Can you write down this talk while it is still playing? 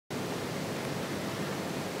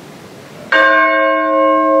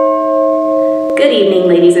Good evening,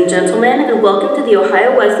 ladies and gentlemen, and welcome to the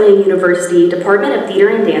Ohio Wesleyan University Department of Theater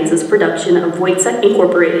and Dance's production of Woyzeck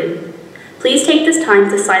Incorporated. Please take this time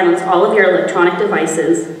to silence all of your electronic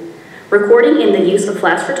devices. Recording and the use of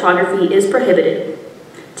flash photography is prohibited.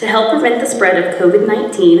 To help prevent the spread of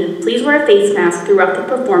COVID-19, please wear a face mask throughout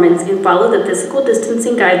the performance and follow the physical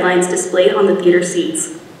distancing guidelines displayed on the theater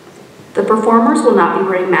seats. The performers will not be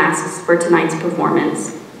wearing masks for tonight's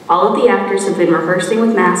performance. All of the actors have been rehearsing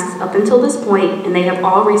with masks up until this point, and they have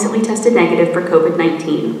all recently tested negative for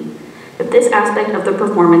COVID-19. If this aspect of the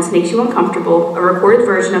performance makes you uncomfortable, a recorded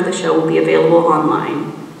version of the show will be available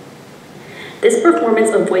online. This performance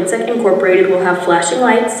of Woyzeck Incorporated will have flashing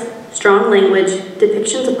lights, strong language,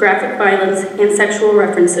 depictions of graphic violence, and sexual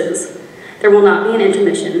references. There will not be an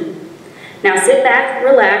intermission. Now sit back,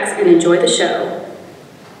 relax, and enjoy the show.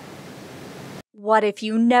 What if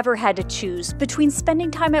you never had to choose between spending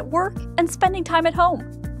time at work and spending time at home?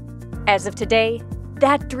 As of today,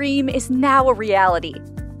 that dream is now a reality,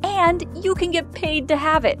 and you can get paid to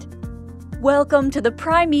have it. Welcome to the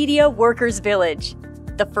Prime Media Workers Village.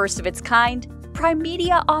 The first of its kind, Prime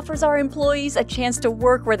Media offers our employees a chance to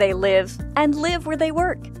work where they live and live where they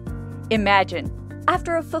work. Imagine,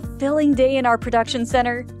 after a fulfilling day in our production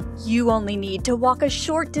center, you only need to walk a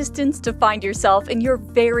short distance to find yourself in your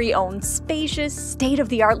very own spacious,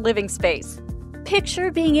 state-of-the-art living space.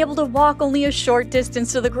 Picture being able to walk only a short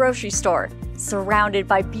distance to the grocery store, surrounded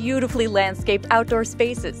by beautifully landscaped outdoor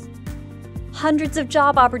spaces. Hundreds of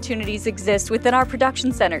job opportunities exist within our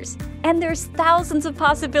production centers, and there's thousands of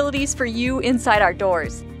possibilities for you inside our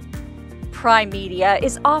doors. Prime Media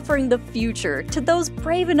is offering the future to those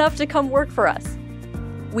brave enough to come work for us.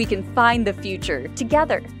 We can find the future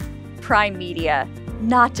together. Prime Media,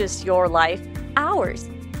 not just your life, ours.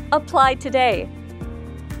 Apply today.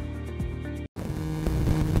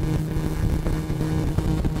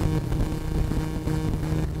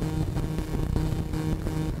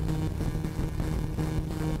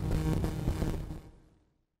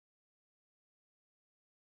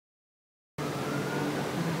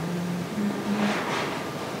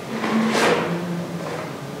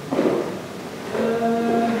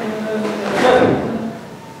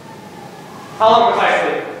 How long was I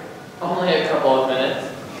asleep? Only a couple of minutes.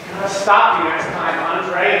 I'm gonna stop you next time,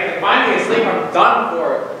 Andre. If they find me asleep, I'm done for.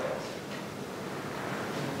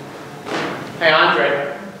 Hey,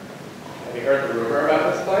 Andre. Have you heard the rumor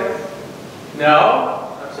about this place?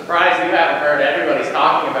 No? I'm surprised you haven't heard. Everybody's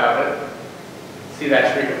talking about it. See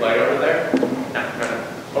that streak of light over there?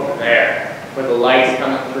 No. Over there. Where the light's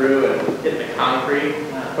coming through and hitting the concrete.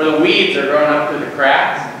 Where the weeds are growing up through the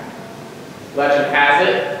cracks. Legend has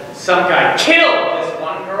it, some guy killed this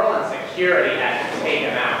one girl and security had to take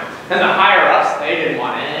him out. And the higher-ups, they didn't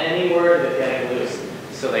want any word of it getting loose.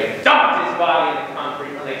 So they dumped his body in the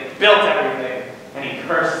concrete when they built everything. And he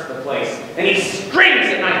cursed the place. And he screams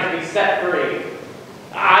at night to be set free.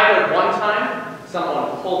 I heard one time,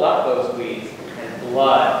 someone pulled up those weeds and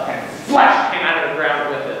blood and flesh came out of the ground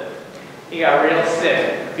with it. He got real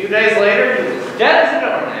sick. A few days later, he was dead as a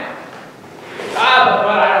doornail. But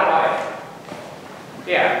I don't buy it.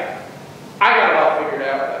 Yeah, I got it all figured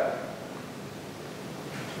out.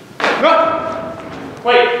 No!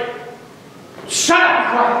 Wait! Shut up,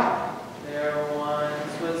 quiet! There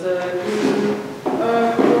once was a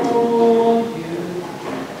old youth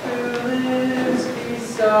who lives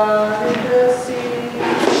beside the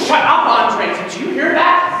sea. Shut up, Andre! Did you hear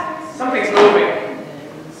that? Something's moving.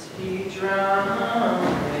 He drowned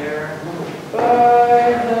there by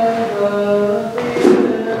the lovely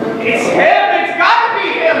river. It's him! It's gotta be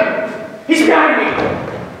him! He's behind me!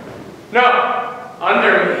 No,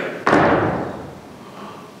 under me.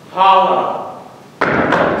 Hollow. Do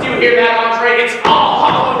you hear that, Andre? It's all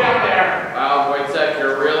hollow down there! Wow, Woyzeck,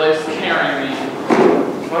 you're really scaring me.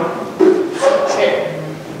 What?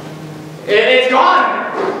 It's gone!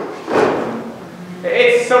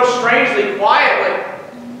 It's so strangely quiet,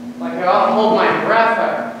 like I ought to hold my breath.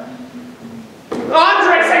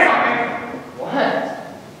 Andre, say something! What?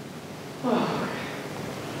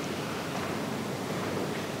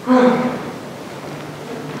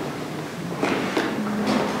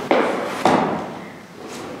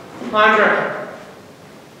 Andre,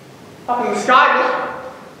 up in the sky,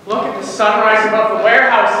 look at the sunrise above the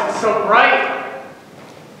warehouse. It's so bright.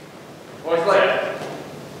 What's like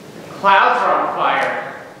clouds are on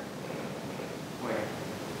fire. Wait.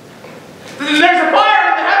 There's a fire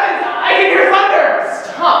in the heavens. I can hear thunder.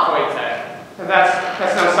 Stop, Woyzeck.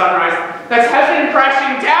 That's no sunrise. That's heaven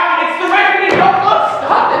crashing down. It's the reckoning. Don't look.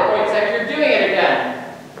 Stop it, Woyzeck. You're doing it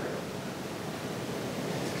again.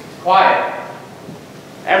 Quiet.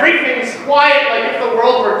 Everything's quiet like if the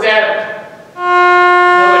world were dead.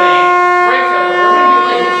 No, it ain't. Break's over. We're gonna be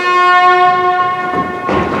late.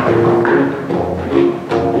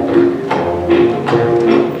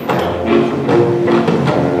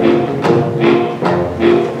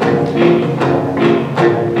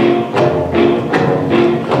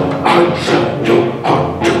 I shot your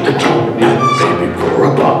heart to the top, and baby, for a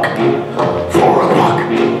buck.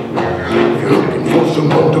 You're looking for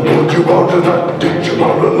someone to put you out of that ditch. You're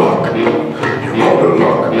out of luck. You're out of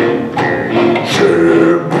luck.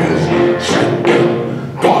 Ship is sinking.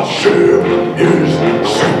 The ship is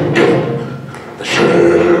sinking. The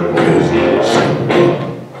ship is sinking.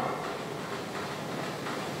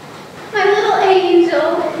 My little angel.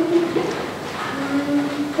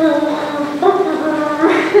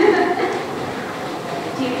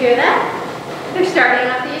 Do you hear that? They're starting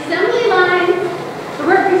up the assembly line. The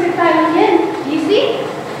workers are filing in. Do you see?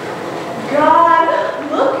 God,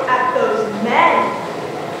 look at those men.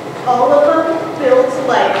 All of them built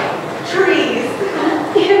like trees.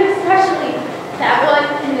 Especially that one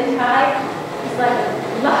in the tie. He's like a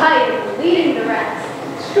lion leading the rest.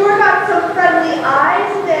 Sure got some friendly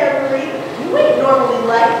eyes there, Marie. You ain't normally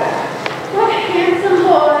like that. What a handsome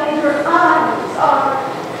boy. Your eyes are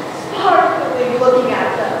sparkling looking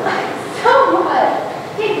at them. So what?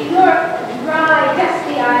 Take your dry,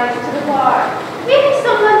 dusty eyes to the bar. Maybe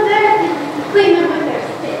someone there can clean them with their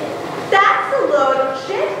spit. That's a load of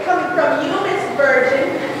shit coming from you, Miss Virgin.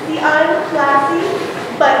 See, I'm classy,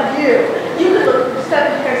 but you could look through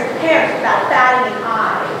 7 pairs of pants without batting an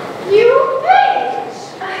eye. You bitch!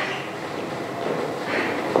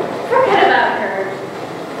 Forget about her.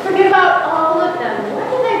 Forget about all of them. Why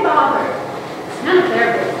do they bother? It's none of their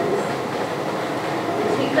business.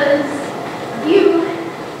 It's because of you.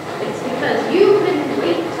 It's because you've been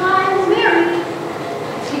 8 times married.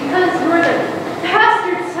 It's because you're the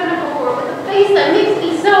bastard son of a whore with a face that makes me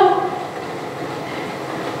so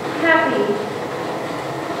happy.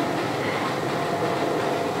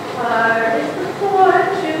 Hard is the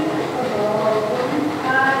fortune of all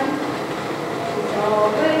womankind. She's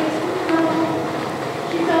always alone.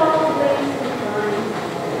 She's always inclined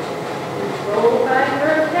to go by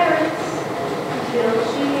her parents until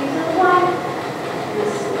she's a wife, and a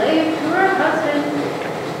slave to her husband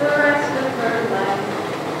the rest of her life.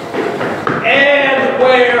 And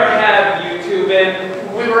where have you two been?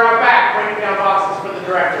 We were out back breaking down boxes for the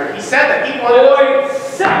director. He said that he wanted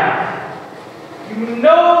Woyzeck! You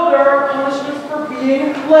know there are punishments for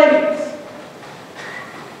being late.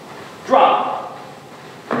 Drop.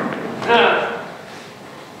 I'm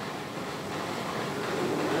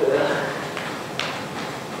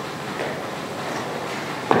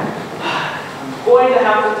going to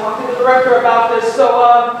have to talk to the director about this, so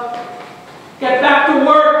get back to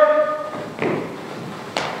work.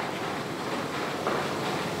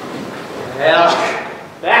 Hell,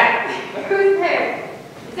 that. Who's there?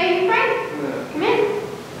 Is that your friend? Come in.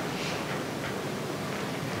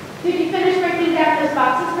 Did you finish breaking down those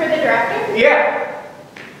boxes for the director? Yeah.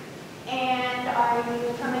 And are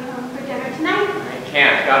you coming home for dinner tonight? I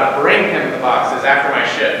can't. Gotta bring him the boxes after my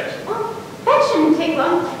shift. Well, that shouldn't take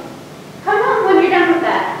long. Come home when you're done with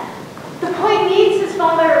that. The boy needs his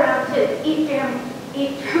father around to eat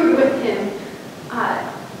food with him.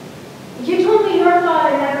 You told me your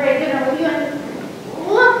father never ate dinner with you, and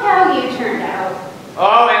look how you turned out.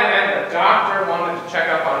 Oh, and the doctor wanted to check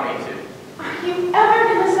up on me too. Are you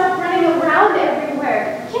ever going to stop running around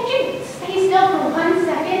everywhere? Can't you stay still for 1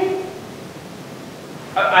 second?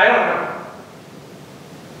 I don't know.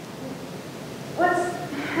 What's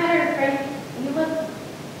the matter, Frank? You look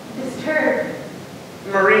disturbed.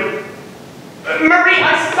 Marie,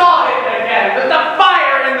 I saw it again. The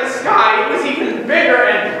fire in the sky. It was even bigger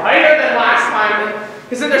and brighter than last time.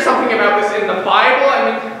 Isn't there something about this in the Bible? I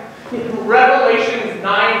mean, in Revelations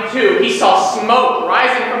 9:2, he saw smoke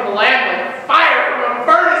rising from the land like fire from a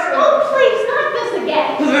furnace. Oh, please, not this again.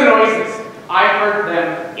 The noises. I heard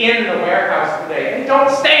them in the warehouse today. They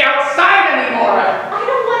don't stay outside anymore. I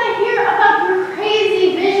don't want to hear about your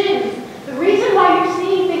crazy visions. The reason why you're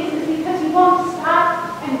seeing things is because you won't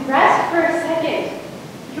stop and rest for a second.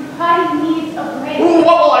 Your body needs a break. Ooh,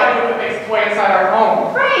 what will I do if it makes its way inside our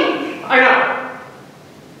home? Frank! I know.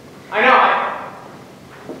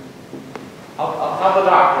 I'll tell the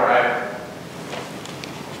doctor.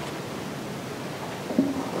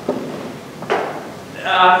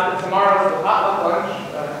 Tomorrow's the potluck lunch.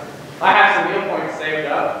 I have some meal points saved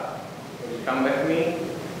up. Will you come with me?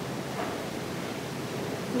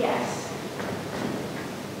 Yes.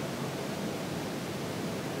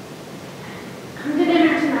 Come to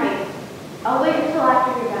dinner tonight. I'll wait until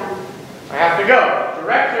after you're done. I have to go. The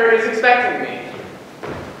director is expecting me.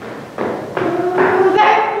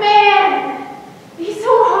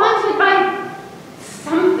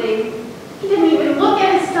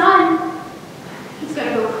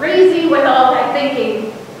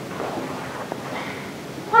 thinking,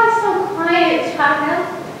 why so quiet,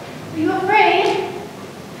 child? Are you afraid?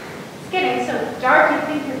 It's getting so dark you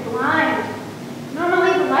think you're blind.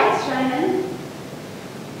 Normally the light's shining.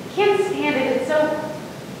 I can't stand it, it's so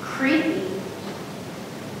creepy.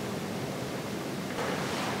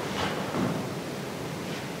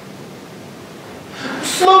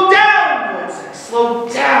 Slow down, Woyzeck, slow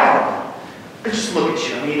down. Just look at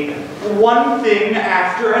you, I mean, one thing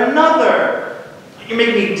after another. You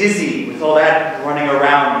make me dizzy with all that running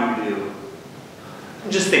around you do.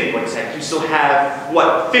 Just think, Woyzeck, you still have,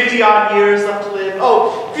 what, 50-odd years left to live?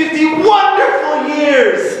 Oh, 50 wonderful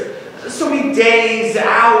years! So many days,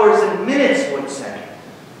 hours, and minutes, Woyzeck.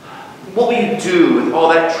 What will you do with all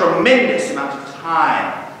that tremendous amount of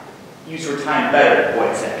time? Use your time better,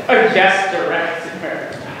 Woyzeck. Yes, Director.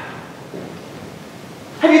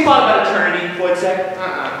 Have you thought about eternity, Woyzeck?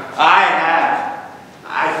 I have.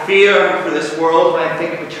 I fear for this world when I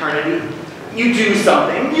think of eternity. You do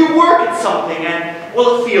something, you work at something, and,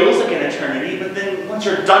 well, it feels like an eternity, but then once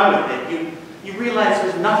you're done with it, you realize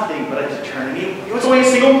there's nothing but an eternity. It was only a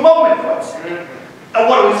single moment, Woyzeck. And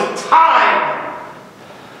what a waste of time!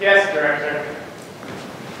 Yes, Director.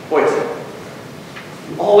 Woyzeck,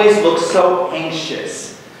 you always look so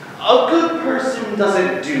anxious. A good person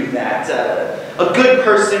doesn't do that. A good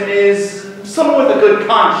person is someone with a good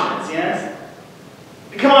conscience, yes?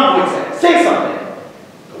 Come on, Woyzeck, say something.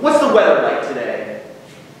 What's the weather like today?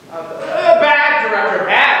 Bad, Director,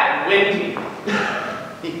 bad. Windy.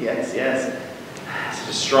 Yes, yes. Such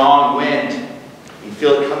a strong wind. You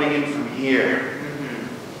feel it coming in from here.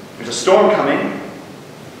 There's a storm coming.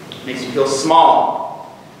 Makes you feel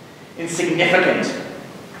small, insignificant,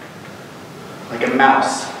 like a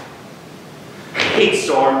mouse. I hate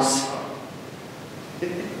storms.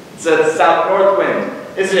 It's a south-north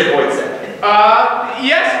wind, isn't it, Woyzeck?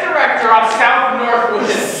 Yes, Director, on south-north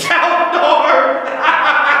wind. South-north!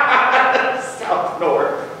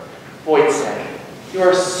 South-north. Woyzeck, you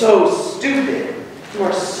are so stupid. You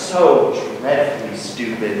are so dreadfully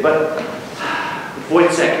stupid. But,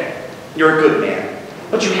 Woyzeck, you're a good man.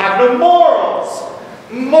 But you have no morals.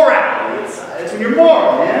 Morality, it's when you're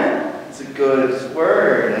moral, man. It's a good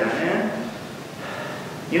word, man.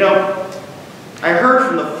 You know, I heard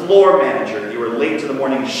from the floor manager that you were late to the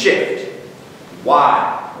morning shift.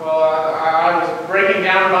 Why? Well, I was breaking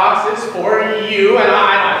down boxes for you, and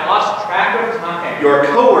I lost track of time. Your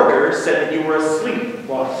coworker said that you were asleep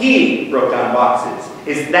while he broke down boxes.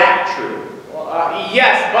 Is that true? Well,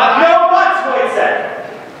 yes, but No buts,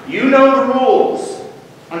 Woyzeck. You know the rules.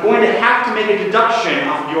 I'm going to have to make a deduction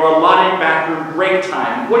off of your allotted bathroom break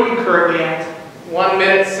time. What are you currently at? 1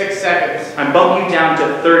 minute, 6 seconds. I'm bumping you down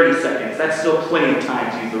to 30 seconds. That's still plenty of time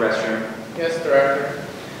to use the restroom. Yes, Director.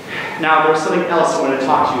 Now, there was something else I wanted to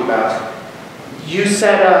talk to you about. You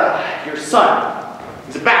said, your son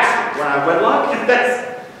is a bastard. We're out of wedlock?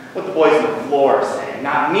 That's what the boys on the floor are saying.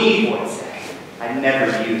 Not me, Woyzeck. I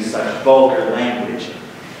never use such vulgar language.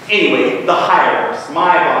 Anyway, the higher-ups,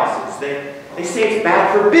 my bosses, they say it's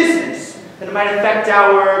bad for business, that it might affect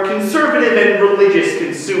our conservative and religious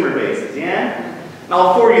consumer bases, yeah? And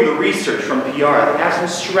I'll forward you the research from PR. They have some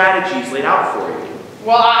strategies laid out for you.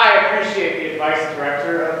 Well, I appreciate the advice,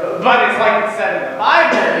 Director, but it's like it's said in the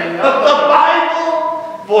Bible, you know? The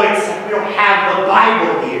Bible? Woyzeck, we don't have the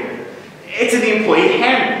Bible here. It's in the employee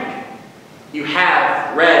handbook. You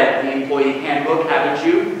have read the employee handbook, haven't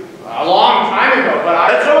you? A long time ago, but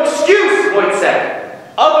That's no excuse, Woyzeck.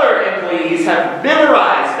 Other employees have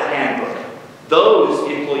memorized the handbook. Those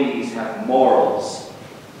employees have morals.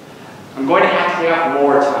 I'm going to have to take off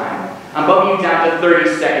more time. I'm bumping you down to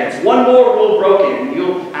 30 seconds. One more rule broken, and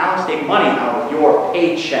you'll have to take money out of your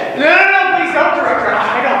paycheck. No, please don't, Director.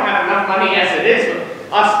 I don't have enough money as it is.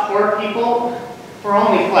 But us poor people, we're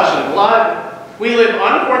only flesh and blood. We live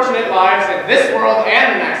unfortunate lives in this world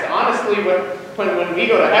and the next. Honestly, when we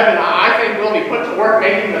go to heaven, I think we'll be put to work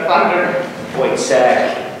making the thunder.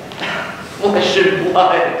 Woyzeck. Flesh and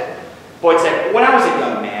blood. Woyzeck, when I was a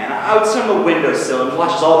young man, I would sit on the windowsill and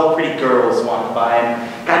watch as all the pretty girls walked by,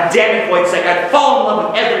 and God damn it, Woyzeck, I'd fall in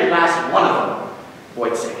love with every last one of them.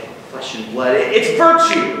 Woyzeck, flesh and blood, it's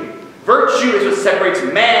virtue. Virtue is what separates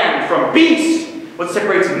man from beast, what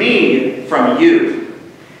separates me from you.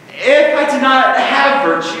 If I did not have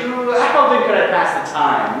virtue, how then could I pass the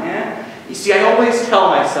time, yeah? You see, I always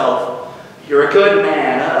tell myself, you're a good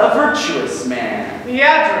man, a virtuous man.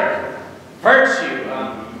 Yeah, Director. Virtue.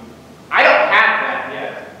 I don't have that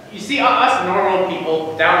yet. You see, us normal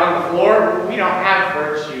people down on the floor, we don't have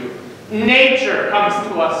virtue. Nature comes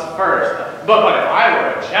to us first. But if I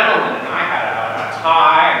were a gentleman and I had a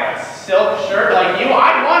tie and a silk shirt like you,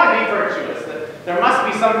 I'd want to be virtuous.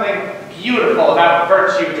 something beautiful about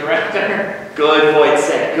virtue, Director. Good,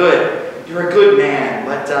 Woyzeck, good. You're a good man,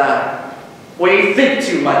 but when you think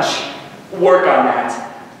too much, work on that.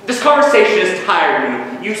 This conversation has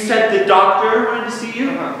tired me. You said the doctor wanted to see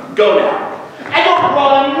you? Go now. And don't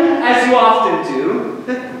run, as you often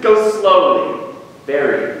do. Go slowly.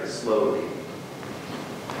 Very slowly.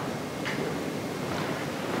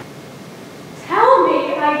 Tell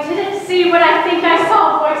me I didn't see what I think I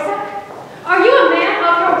saw, Woyzeck. Are you a man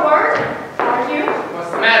of your word? Are you?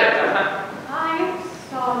 What's the matter, Donna? I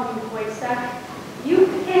saw you, Woyzeck. You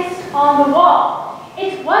pissed on the wall.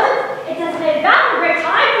 It doesn't evaporate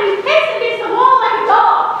time, and you pissed against the wall like a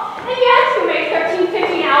dog. And yes, you make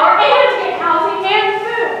 $13.50 an hour and get housing and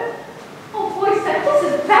food. Oh, Woyzeck, this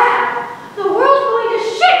is bad. The world's going to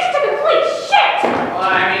shit, to complete shit. Well,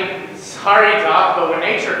 I mean, sorry, Doc, but when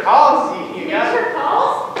nature calls, you got... Nature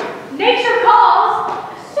calls? Nature calls?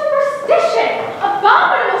 Superstition!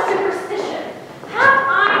 Abominable superstition! Have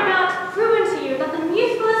I not proven to you that the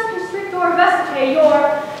musculus constrictor vesicae, your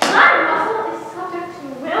bladder muscle, is subject to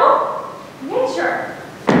will? Nature.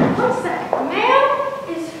 Woyzeck, man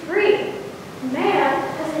is free. Man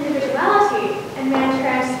has individuality, and man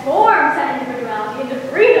transforms that individuality into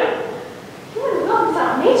freedom. Human will comes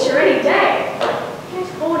out of nature any day. Can't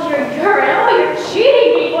hold your urine. Oh, you're cheating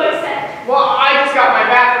me, Woyzeck. Well, I just got my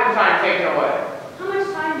bathroom time taken away. How much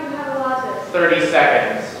time do you have allotted? 30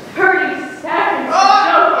 seconds. 30 seconds?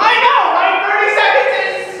 Oh, I know, right? 30 seconds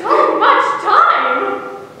is... So much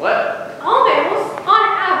time! What? All males, on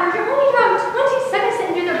average, are only around 20 seconds to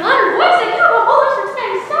enter their bladder. Woyzeck, you have a whole extra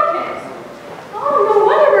 10 seconds. Oh, no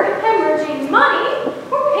wonder we're hemorrhaging money.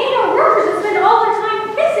 We're paying our workers to spend all their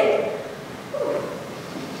time pissing.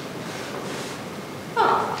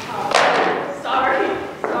 Sorry,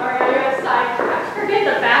 I got sidetracked. Forget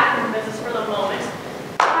the bathroom business for the moment.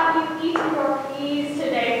 Have you eaten your peas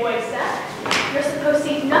today, Woyzeck? You're supposed to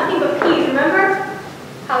eat nothing but peas, remember?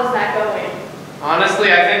 How's that going?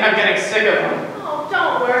 Honestly, I think I'm getting sick of them. Oh,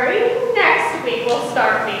 don't worry. Next week we'll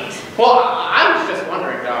start meat. Well, I was just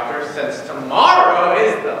wondering, Doctor, since tomorrow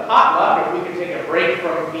is the potluck, if we could take a break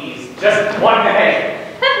from peas just one day.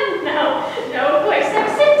 No,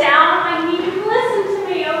 Woyzeck, sit down. I need you to listen to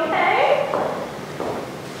me, okay?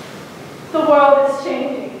 The world is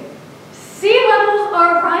changing. Sea levels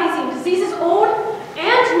are rising. Diseases old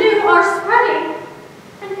and new are spreading.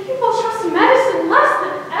 And people trust medicine less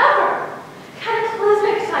than ever.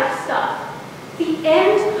 Cataclysmic type stuff. The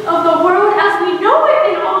end of the world as we know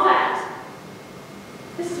it and all that.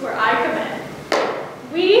 This is where I come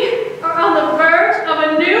in. We are on the verge of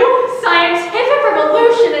a new scientific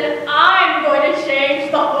revolution, and I'm going to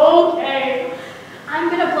change the whole game. I'm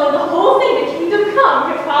going to blow the whole thing to kingdom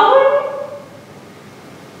come. You following me?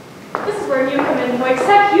 This is where you come in,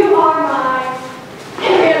 Woyzeck. You are my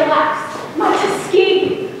Henrietta Lacks, my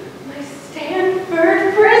Tuskegee, my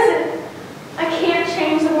Stanford prison. I can't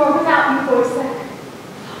change the world without you, Woyzeck.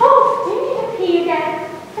 Oh, do you need to pee again?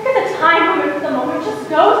 Look at the time limit for the moment. Just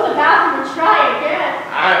go to the bathroom and try again.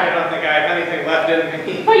 I don't think I have anything left in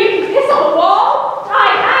me. But you can piss on the wall.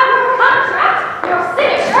 I have your contract, your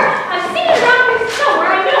signature. I've seen it around here somewhere.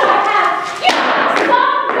 I know I have. You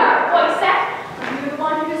stronger, Woyzeck. Are you the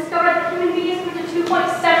one who discovered that human beings move to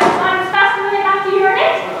 2.7 times faster than they have to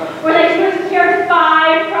urinate? Were they doing carry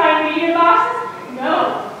 5 prime media boxes?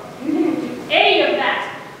 No, you didn't do any of that.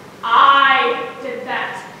 I did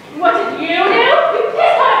that. And what did you do? You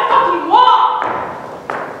pissed on a fucking wall!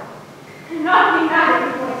 And not be mad at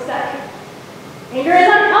me, Woyzeck. Anger is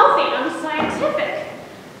unhealthy, unscientific.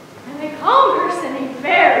 I'm a calm person, a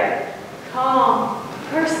very calm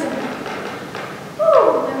person.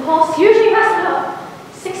 Ooh, my pulse usually rests about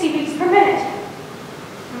 60 beats per minute.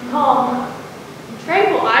 I'm calm. I'm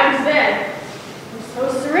tranquil, I'm zen. I'm so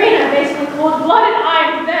serene, I'm basically cold-blooded,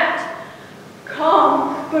 I'm that.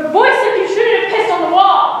 Calm. But Woyzeck, you shouldn't have pissed on the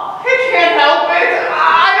wall. I can't help it.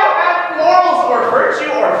 I don't have morals or virtue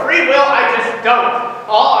or free will. I just don't.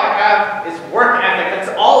 All I have is work ethic.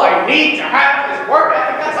 That's all I need to have is work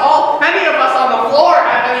ethic. That's all any of us on the floor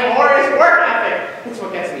have anymore is work ethic. It's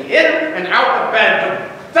what gets me in and out of bed.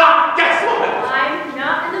 But Doc, guess what? I'm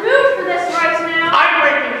not in the mood for this right now. I'm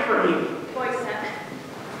breaking free. Woyzeck,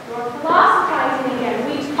 you're philosophizing again.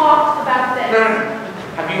 We talked about this.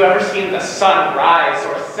 Have you ever seen the sun rise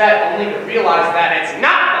or set only to realize that it's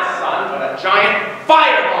not the sun, but a giant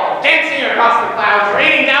fireball dancing across the clouds,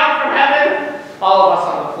 raining down from heaven? All of us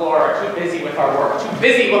on the floor are too busy with our work, too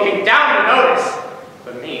busy looking down to notice.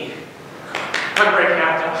 But me, I'm breaking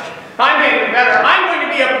out, Doc. I'm getting better. I'm going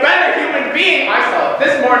to be a better human being. I saw it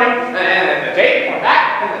this morning, and the day before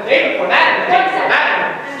that, and the day before that, and the day before that.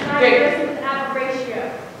 I'm not listening to the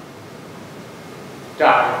aberration.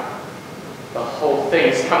 Doctor, the whole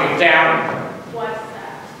thing is coming down. What's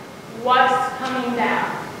that? What's coming down?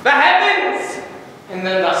 The heavens! And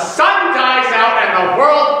then the sun dies out and the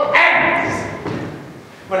world ends!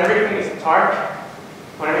 When everything is dark,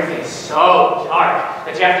 when everything is so dark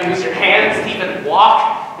that you have to use your hands to even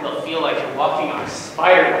walk, it'll feel like you're walking on a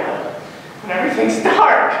spider web. When everything's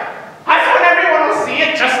dark, that's when everyone will see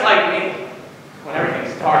it just like me. When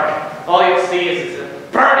everything's dark, all you'll see is a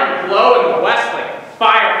burning glow in the Wesleyan,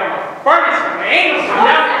 fire from a furnace from the angels from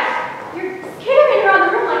heaven. You're skittering around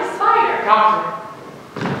the room like a spider. Doctor,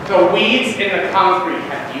 the weeds in the concrete,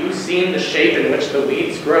 have you seen the shape in which the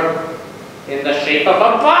weeds grow? In the shape of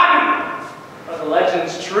a body! Are the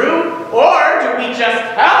legends true? Or do we just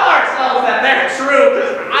tell ourselves that they're true?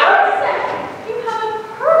 You have a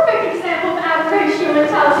perfect example of aberration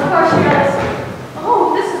mentality partiality.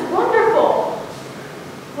 Oh, this is wonderful.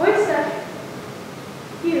 Woyzeck,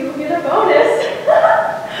 you get a bonus.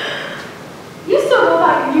 You still go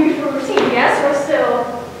by your usual routine, yes? We're still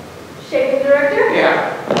shaving director?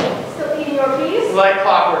 Yeah. Still eating your peas? Like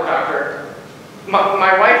clockwork, Doctor.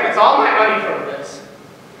 My wife gets all my money from this.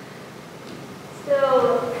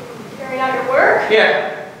 Still carrying out your work?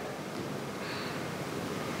 Yeah.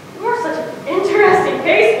 You are such an interesting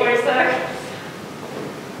case, Woyzeck.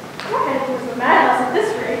 You're headed towards the madhouse at this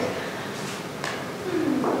rate.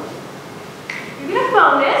 You get a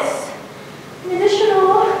bonus, an additional,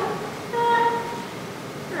 I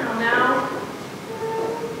don't know,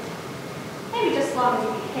 maybe just as long as you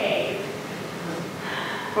behave.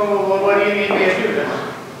 Well, what do you need me to do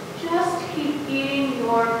then? Just keep eating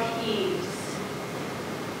your peas.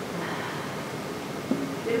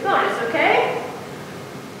 Get a bonus, okay?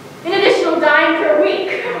 An additional dime per week.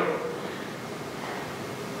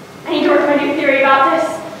 I need to work my new theory about this.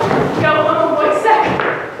 Go home, Woyzeck.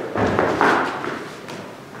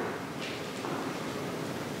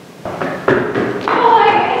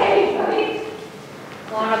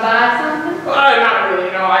 Wanna buy something? Not really,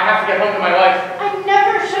 no. I have to get home to my wife. I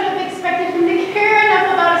never should have expected him to care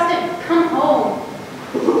enough about us to come home.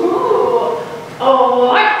 Ooh.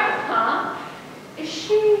 Oh, huh? Is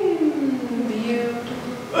she beautiful?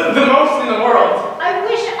 The most in the world. I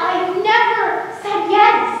wish I never said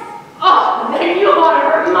yes. Oh, then you want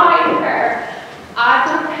to remind her. I've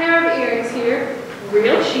got a pair of earrings here.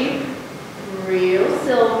 Real cheap. Real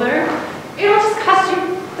silver. It'll just cost you a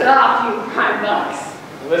few $5.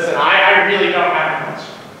 Listen, I really don't have much.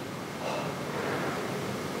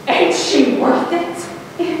 Ain't she worth it?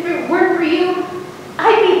 If it weren't for you,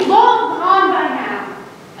 I'd be long gone by now.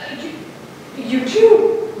 You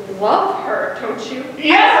do love her, don't you?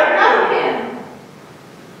 Yes, I love him.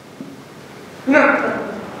 No.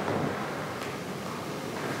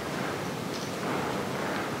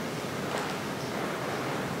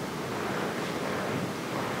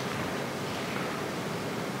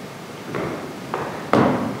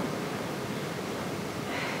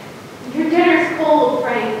 Your dinner's cold,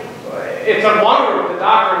 Frank. It's a wonder with the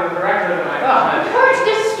doctor and the director and I thought. Kurt's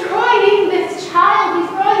destroying this child.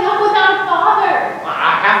 He's growing up without a father.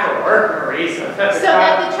 I have to work, Marisa. So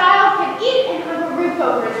that the child can eat and have a roof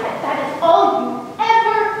over his head. That is all you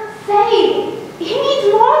ever say. He needs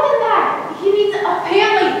more than that. He needs a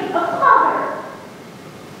family, a father.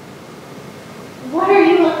 What are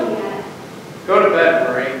you looking at? Go to bed,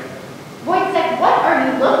 Marie. Woyzeck, what are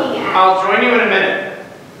you looking at? I'll join you in a minute.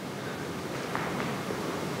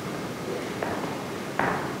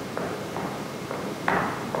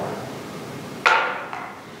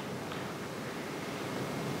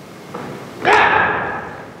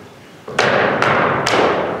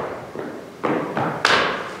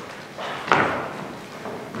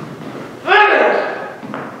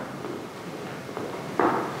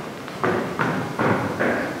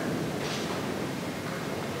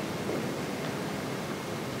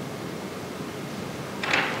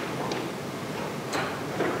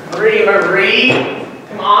 Marie,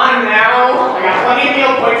 come on now. I got plenty of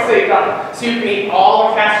meal points saved up, so you can eat all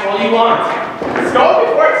the casserole you want. Let's go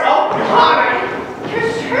before it's all gone.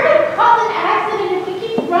 You're sure to cause an accident if you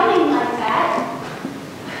keep running like that.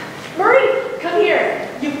 Murray, come here.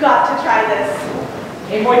 You've got to try this.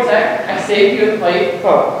 Hey, Woyzeck, I saved you a plate.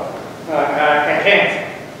 Oh, I can't.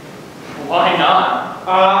 Why not?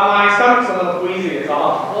 My stomach's a little queasy, is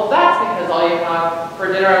all. Well, that's because all you have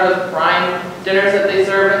for dinner are those brine dinners that they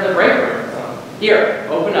serve in the break room. So, here,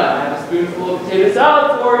 open up. I have a spoonful of potato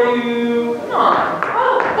salad for you. Come on.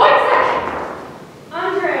 Oh, Woyzeck!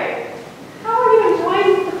 Andre, how are you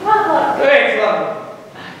enjoying the potluck? Thanks, love.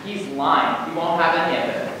 He's lying. He won't have any of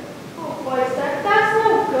it. Oh, Woyzeck, that's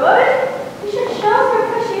no good. You should show some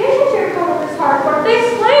appreciation to your coworkers' hard work.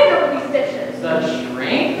 They slaved over these dishes. The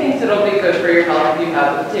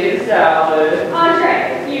potato salad. Andre,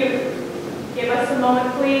 if you give us a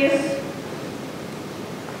moment, please.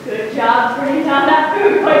 Good job turning down that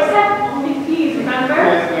food. Woyzeck, only peas, remember?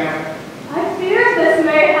 Yes, ma'am. I feared this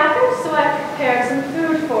may happen, so I prepared some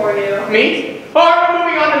food for you. Meat? Oh, are we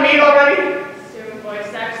moving on to meat already? Soon,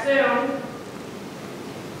 Woyzeck, soon.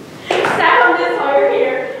 Sat on this while you're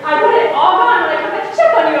here. I want it all gone when I come back to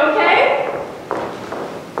check on you, okay?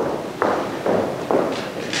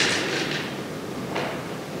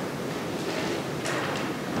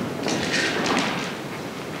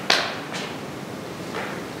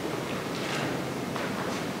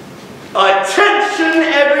 Attention,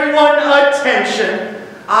 everyone, attention!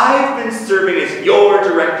 I've been serving as your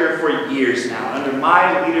director for years now. Under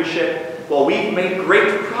my leadership, well, we've made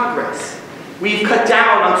great progress. We've cut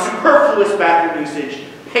down on superfluous bathroom usage,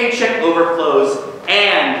 paycheck overflows,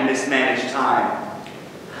 and mismanaged time.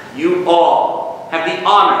 You all have the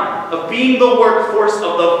honor of being the workforce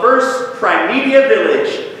of the first Primedia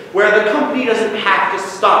village, where the company doesn't have to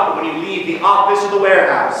stop when you leave the office or the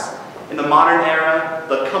warehouse. In the modern era,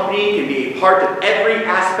 the company can be a part of every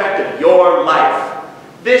aspect of your life.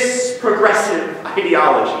 This progressive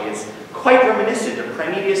ideology is quite reminiscent of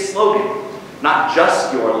Primedia's slogan, not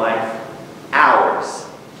just your life, ours.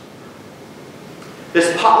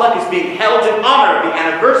 This potluck is being held in honor of the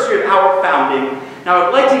anniversary of our founding. Now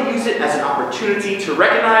I'd like to use it as an opportunity to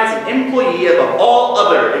recognize an employee above all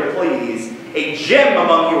other employees, a gem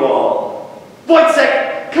among you all.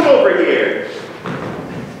 Woyzeck, come over here.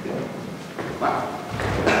 Wow.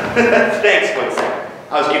 Thanks, Woyzeck.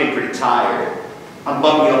 I was getting pretty tired. I'm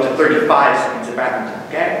bumping you up to 35 seconds of bathroom time,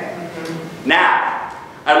 okay? Now,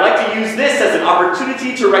 I'd like to use this as an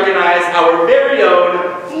opportunity to recognize our very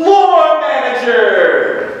own floor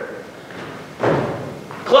manager.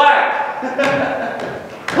 Clap!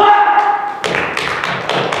 Clap!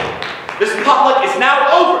 This potluck is now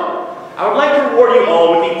over. I would like to reward you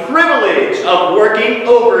all with the privilege of working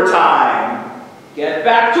overtime. Get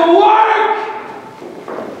back to work!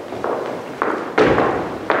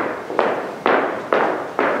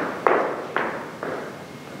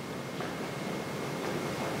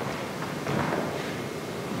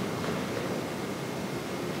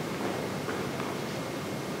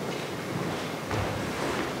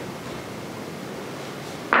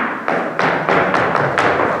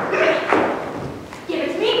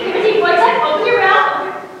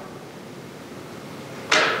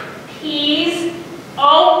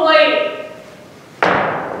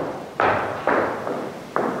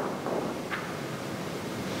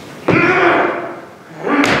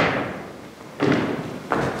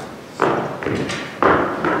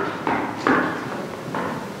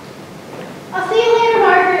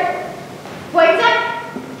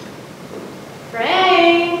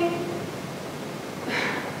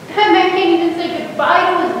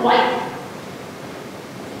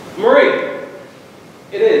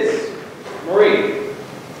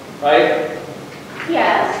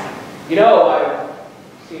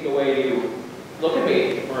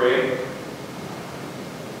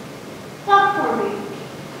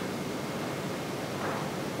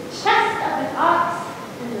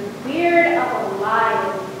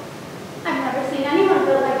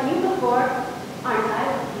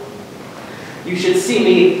 You should see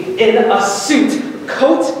me in a suit,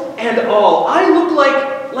 coat and all. I look like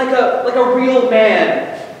a real man.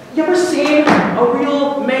 You ever seen a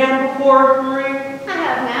real man before, Marie? I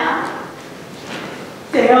have now.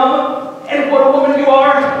 Damn! And what a woman you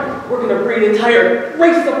are! We're gonna breed an entire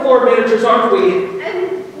race of floor managers, aren't we?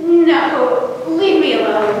 No, leave me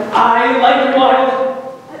alone. I like it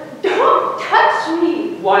wild. Don't touch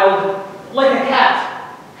me. Wild, like a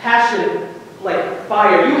cat. Passionate, like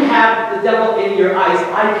fire. You have the devil in your eyes.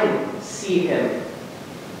 I can see him.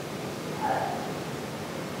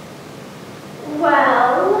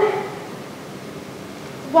 Well,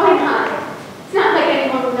 why not? It's not like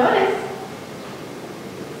anyone will notice.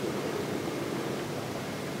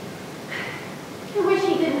 I wish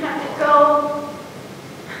he didn't have to go.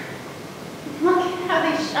 Look at how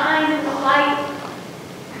they shine in the light.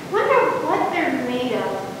 I wonder what they're made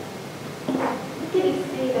of. What did he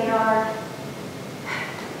say they are?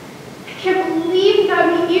 I can't believe he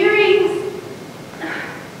got me earrings.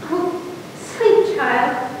 Oh, sleep,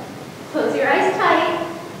 child. Close your eyes tight.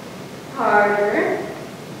 Harder.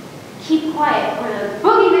 Keep quiet or the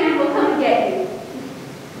boogeyman will come and get you.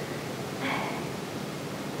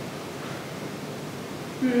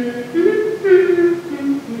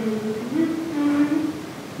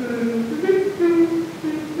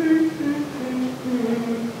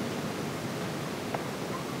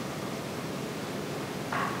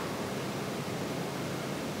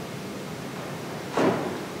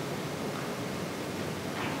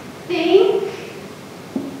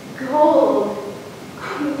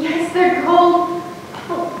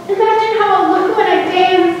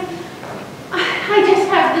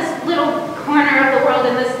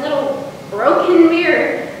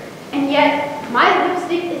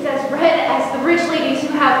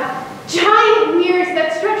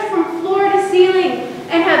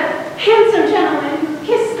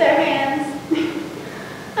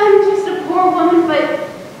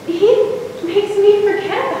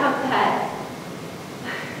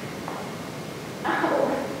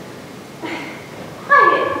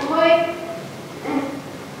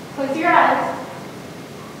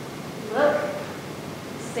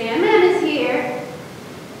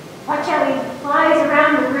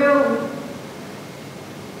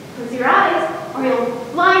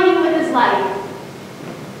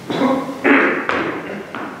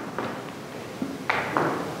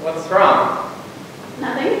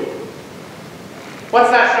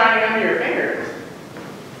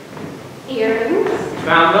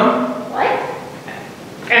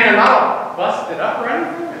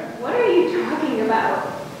 anything? What are you talking about?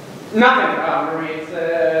 Nothing, Marie. It's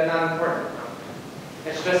not important.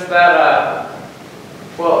 It's just that,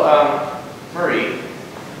 Marie,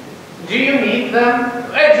 do you need them?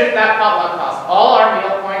 It's just that potluck costs all our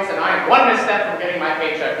meal points, and I am one misstep from getting my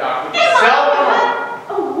paycheck docked. We can sell them.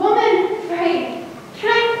 A woman, Frank. Can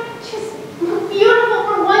I just look beautiful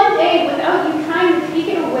for one day without you trying to take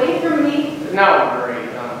it away from me? No, Marie.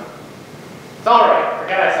 It's all right.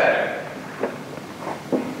 Forget I said it.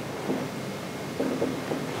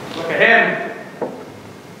 Look at him.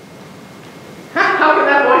 How can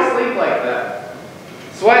that boy sleep like that?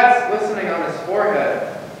 Sweat's glistening on his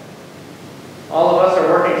forehead. All of us are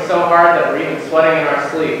working so hard that we're even sweating in our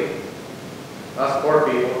sleep. Us poor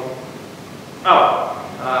people. Oh,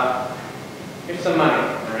 here's some money,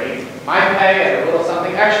 Marie. My pay and a little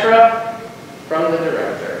something extra from the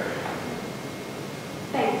director.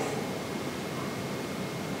 Thanks.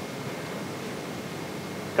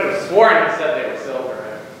 Could have sworn he said they were silver.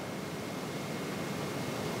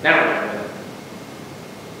 Never mind.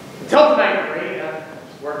 Until tonight, Marie, there's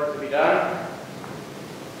work to be done.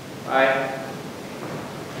 Bye.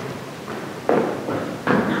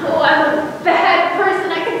 Oh, I'm a bad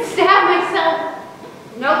person. I could stab myself.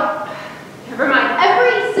 Nope. Never mind.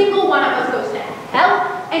 Every single one of us goes to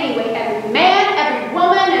hell anyway. Every man, every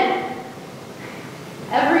woman, and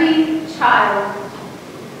every child.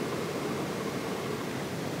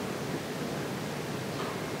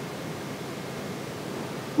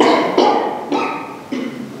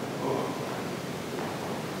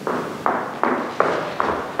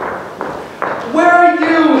 Where are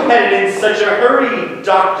you headed in such a hurry,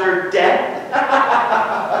 Dr. Dept?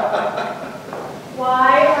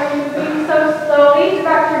 Why are you moving so slowly,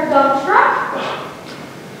 Dr. Dumptruck?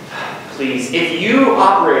 Please, if you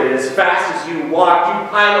operated as fast as you walk, you'd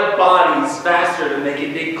pile up bodies faster than they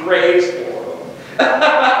could dig graves for them.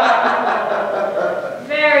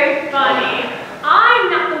 Very funny. I'm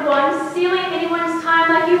not the one stealing anyone's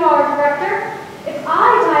time like you are, Director. If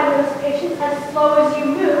I diagnose patients as slow as you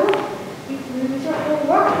move, you lose your whole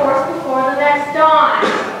workforce before the next dawn.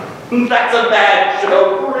 That's a bad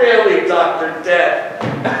joke, really, Dr. Dept.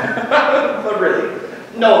 But really,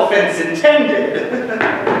 no offense intended.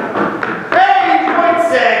 Hey,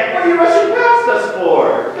 Woyzeck, what are you rushing past us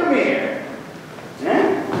for? Come here. Eh?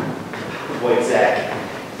 Woyzeck,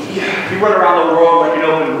 you run around the world like an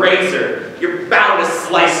open razor. You're bound to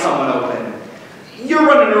slice someone open. You're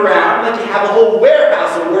running around like you have a whole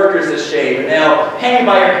warehouse of workers to shave, and they'll hang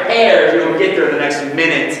by your hair if you don't get there the next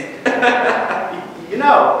minute. You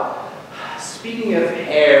know, speaking of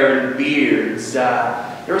hair and beards,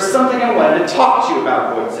 there was something I wanted to talk to you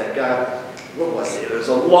about, Woyzeck. What was it? There's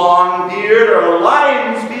a long beard or a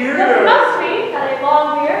lion's beard? It must be that a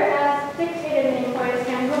long beard, as dictated in the employer's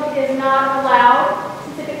handbook, is not allowed,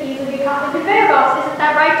 since it could easily be caught with the bear box. Isn't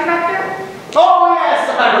that right, Director? Oh, yes,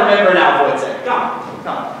 I remember now, Woyzeck. Come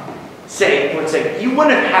on. Say, Woyzeck, you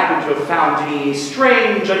wouldn't have happened to have found any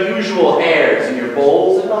strange, unusual hairs in your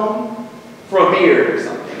bowls at home? For a beard or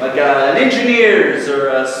something, like an engineer's or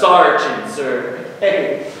a sergeant's or,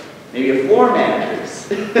 hey, maybe a floor manager's.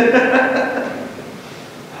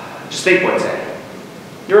 Just think, Woyzeck.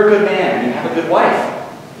 You're a good man and you have a good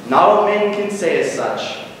wife. Not all men can say as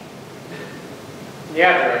such.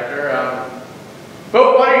 Yeah, Director,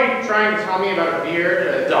 but what are you trying to tell me about a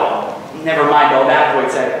beard? Oh, never mind all that,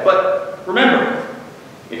 Woyzeck. But remember,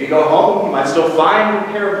 if you go home, you might still find a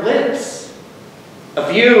pair of lips. A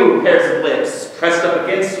few pairs of lips pressed up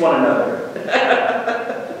against one another.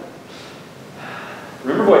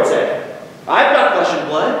 Remember, Woyzeck, I've got flesh and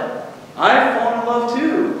blood. I've fallen in love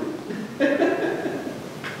too.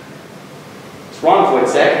 What's wrong,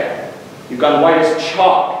 Woyzeck? You've gone white as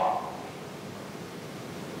chalk.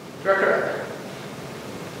 Director,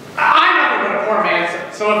 I'm nothing but a poor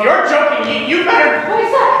man, so if you're joking, you better...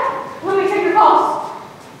 Woyzeck, let me take your pulse.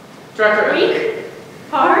 Director... Weak,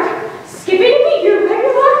 hard, skipping,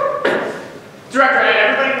 irregular. Director,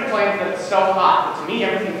 everybody complains that it's so hot, but to me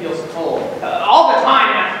everything feels cold. All the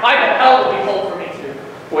time, and why the hell would be cold for me too?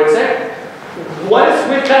 Woyzeck, what is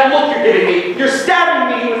with that look you're giving me? You're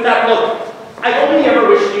stabbing me with that look. I only ever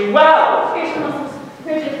wish you well. Facial muscles,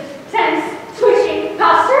 rigid, tense, twitching,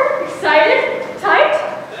 posture, excited, tight.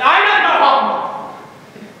 I don't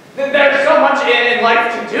know. There's so much in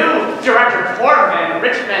life to do. Director, poor men,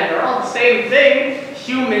 rich men, they're all the same thing.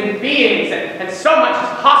 Human beings, and so much is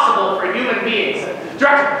possible for human beings.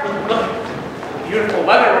 Director, look, beautiful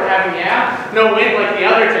weather we're having, yeah? No wind like the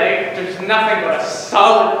other day. There's nothing but a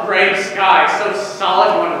solid gray sky, so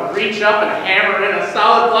solid you want to reach up and hammer in a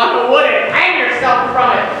solid block of wood and hang yourself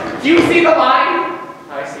from it. Do you see the line?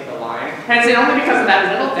 I see the line. And it's only because of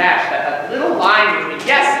that little dash, that little line between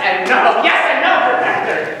yes and no,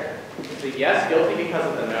 Professor. Is the yes guilty because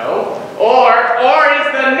of the no? Or is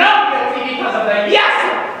the no guilty because of the yes?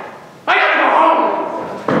 I gotta go home!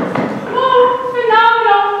 Oh,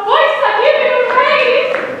 phenomenal! Woyzeck, give me a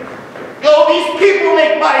raise! Oh, these people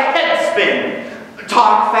make my head spin.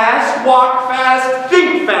 Talk fast, walk fast,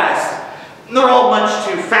 think fast. They're all much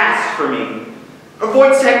too fast for me.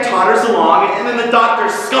 Woyzeck totters along, and then the doctor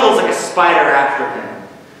scuttles like a spider after him.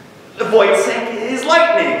 Woyzeck is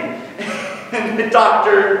lightning, and the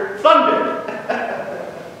doctor thunder.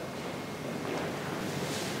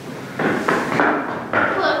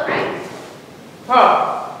 Hello, Frank.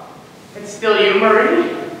 Oh, it's still you,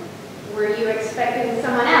 Marie? Were you expecting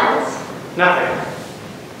someone else? Nothing.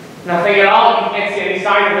 Nothing at all. You can't see any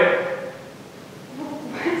sign of it.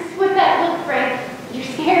 What's with that look, Frank? You're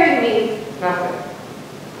scaring me. Nothing.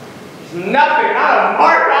 There's nothing, not a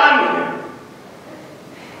mark on you.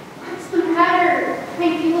 What's the matter?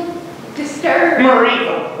 Frank, you look disturbed. Marie,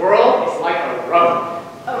 the world is like a road.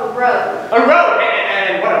 A road. A road,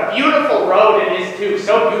 and what a beautiful road it is too.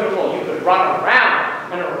 So beautiful you could run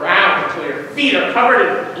around and around until your feet are covered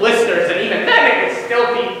in blisters, and even then it would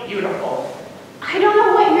still be beautiful. I don't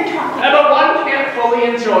know what you're talking about. But one can't fully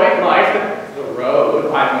enjoy life, the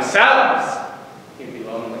road, by themselves. You'd be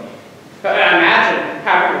lonely. Imagine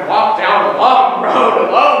having to walk down a long road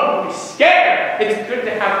alone. You'd be scared. It's good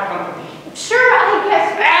to have company. Sure, I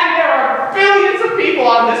guess. And there are billions of people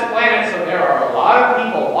on this planet, so there are a lot of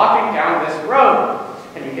people walking down this road.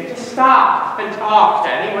 And you get to stop and talk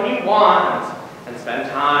to anyone you want, and spend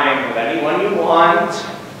time with anyone you want,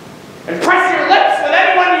 and press your lips with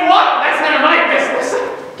anyone you want. That's none of my business.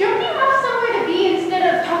 Don't you have somewhere to be instead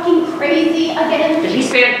of talking crazy again? Did he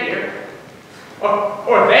stand here?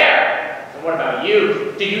 Or there? And what about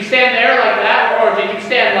you? Did you stand there like that, or did you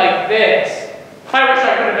stand like this? I wish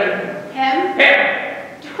I could have been him. Him!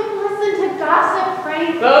 Don't listen to gossip,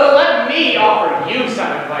 Frank. So let me offer you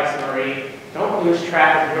some advice, Marie. Don't lose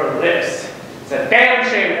track of your lips. It's a damn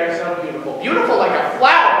shame they're so beautiful. Beautiful like a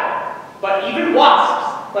flower. But even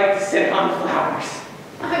wasps like to sit on flowers.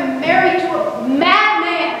 I'm married to a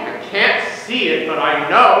madman. I can't see it, but I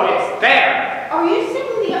know it's there. Are you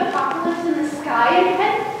seeing the apocalypse in the sky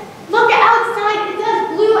again? Look outside. It's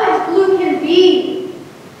as blue can be.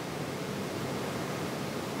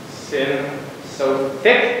 Sin so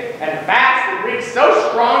thick and fast and reeks so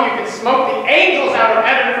strong you can smoke the angels out of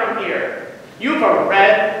heaven from here. You've a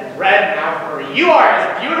red mouth, Marie. You are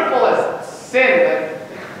as beautiful as sin.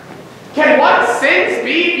 Can one's sins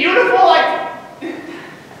be beautiful? Like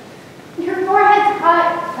your forehead's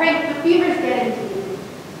hot, Frank. The fever's getting to you.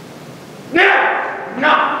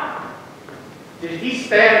 No. Did he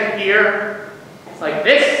stand here? It's like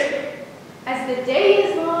this. As the day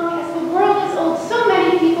is long, as the world is old, so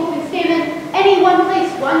many people can stand in any one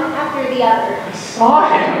place, one after the other. I saw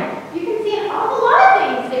him. You can see an awful lot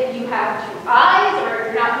of things if you have 2 eyes, or if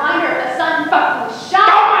you're not blind, or if the sun fucking shines.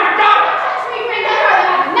 Oh my God! Don't touch me, Frank. I'd rather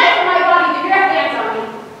have a knife in my body than your hands on me.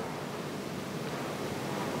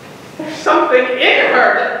 There's something in her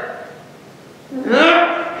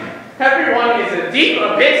that... Everyone is a deep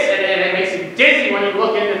abyss, and it makes you dizzy when you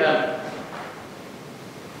look into them.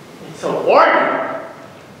 It's a warning.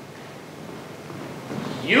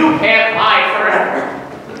 You can't lie forever.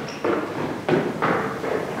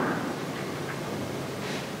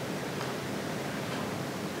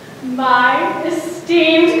 My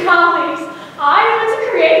esteemed colleagues, I want to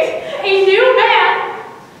create a new man.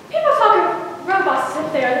 People talk of robots as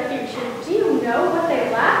if they are the future. Do you know what they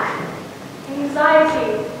lack?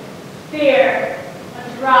 Anxiety, fear,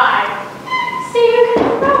 a drive. See, you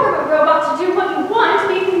can program a robot to do what you want,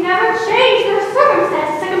 but you can never change their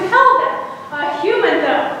circumstances to compel them. A human,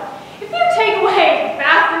 though, if you take away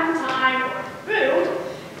bathroom time or food,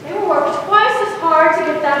 they will work twice as hard to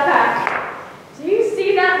get that back. Do you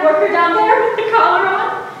see that worker down there with the collar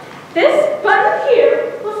on? This button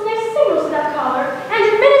here will send a signal to that collar and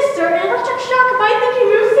administer an electric shock if I think he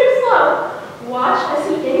moves too slow. Watch as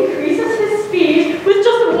he increases his speed with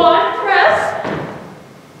just one press.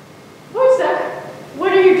 Woyzeck,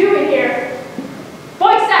 what are you doing here?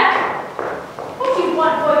 Woyzeck! What do you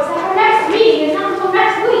want, Woyzeck? Our next meeting is not until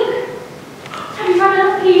next week. Have you run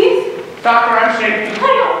enough peas? Doctor, I'm shaking.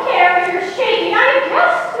 I don't care if you're shaking. I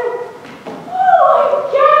guessed. Oh,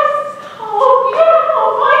 yes! Oh, beautiful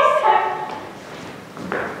Woyzeck!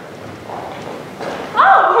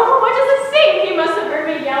 Oh, what does it seem? He must have heard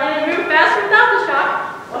me yelling and moved fast without the shock.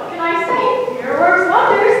 What can I say? Fear works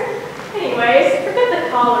wonders. Anyways, forget the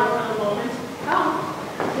collar for the moment. Come,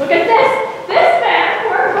 look at this. This man,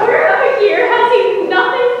 for a quarter of a year, has eaten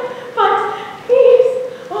nothing but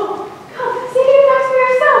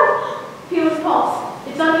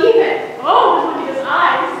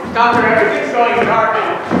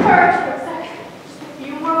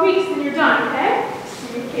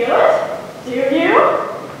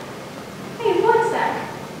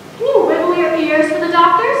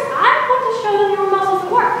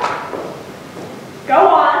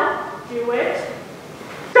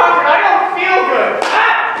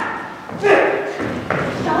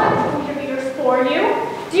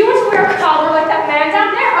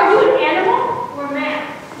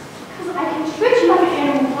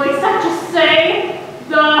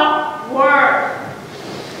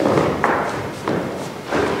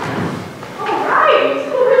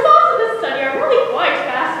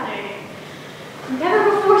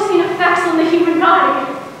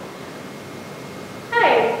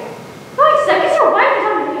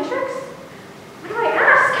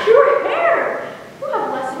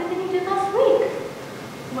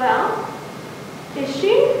Is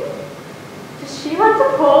she? Does she want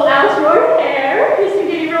to pull out your hair? It's been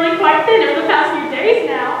getting really quite thin over the past few days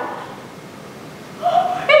now.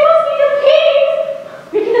 It must be the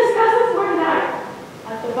peas! We can discuss this more tonight.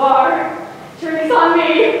 At the bar. Drinks on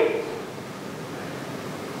me.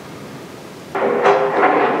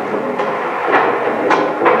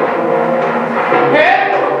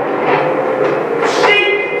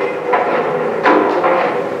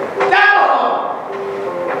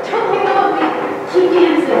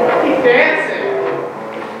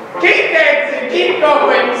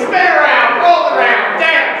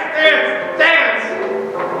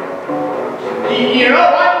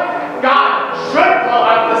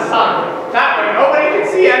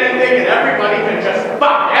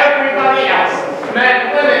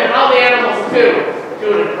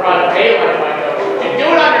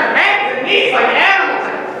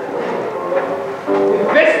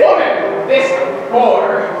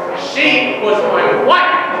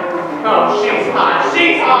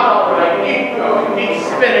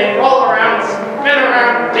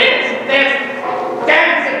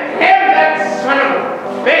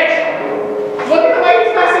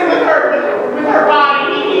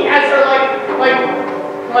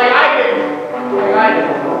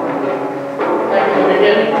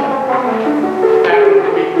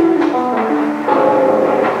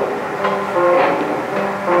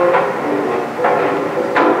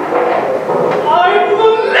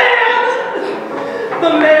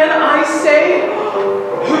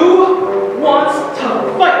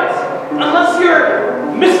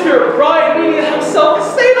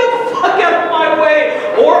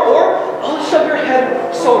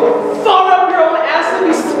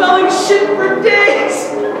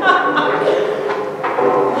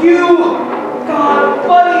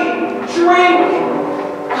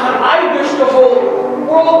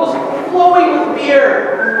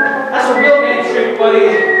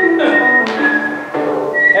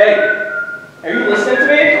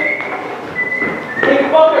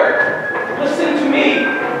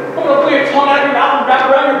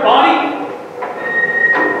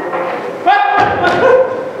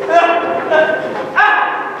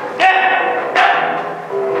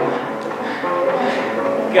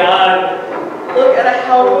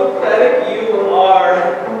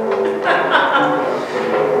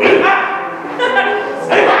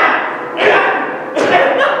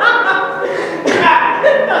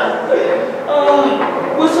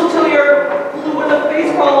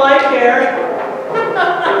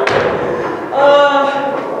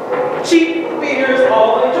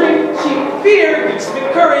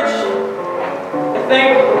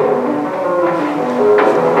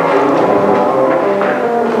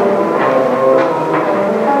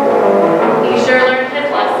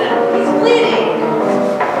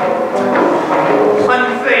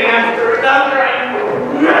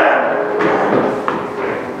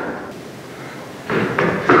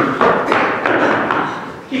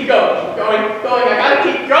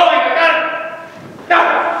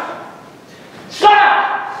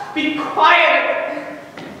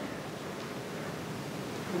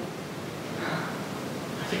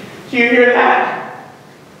 Do you hear that?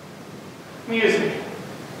 Music.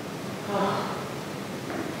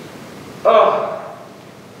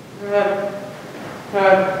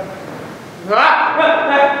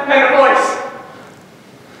 And a voice.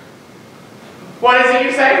 What is it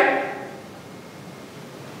you say?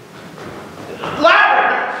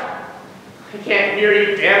 Louder! I can't hear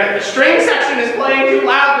you, damn it. The string section is playing too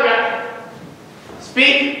loudly.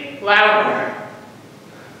 Speak louder.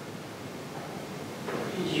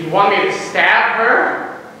 You want me to stab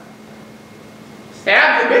her?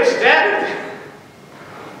 Stab the bitch dead?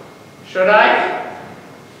 Should I?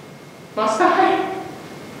 Must I?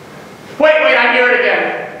 Wait, I hear it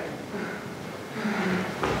again.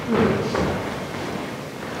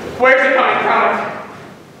 Where's it coming from?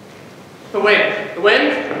 The wind. The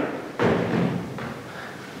wind?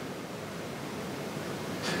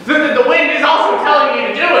 The wind is also telling me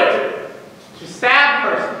to do it. To stab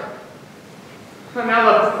the person. And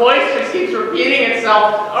now the voice just keeps repeating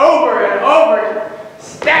itself over and over.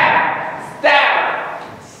 Stab! Stab!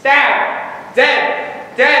 Stab!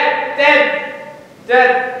 Dead! Dead! Dead!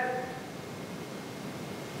 Dead!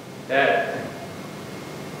 Dead.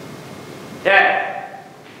 Dead.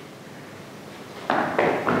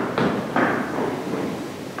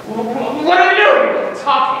 What are they doing?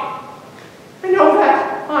 Talking. I know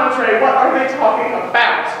that. Andre, what are they talking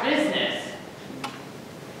about? Business.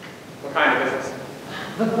 What kind of business?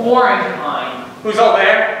 The boring kind. Who's all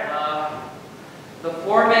there? The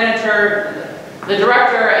floor manager, the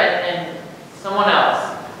director, and someone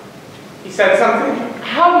else. He said something?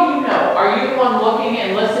 How do you know? Are you the one looking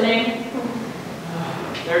and listening?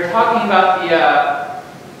 They're talking about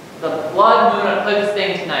the blood moon eclipse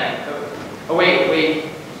thing tonight. Oh wait.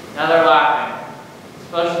 Now they're laughing.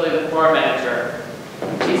 Especially the floor manager.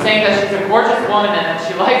 She's saying that she's a gorgeous woman and that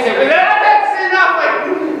she likes it. That's enough!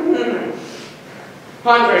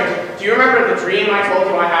 Andre, do you remember the dream I told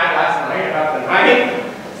you I had last night about the night?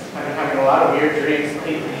 I've been having a lot of weird dreams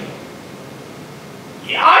lately.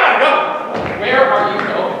 Yeah, I gotta go! Where are you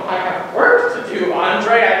going? I have work to do,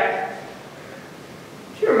 Andre.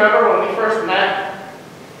 Do you remember when we first met?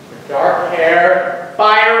 Her dark hair,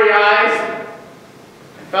 fiery eyes.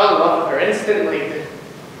 I fell in love with her instantly.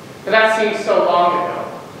 But that seems so long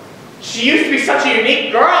ago. She used to be such a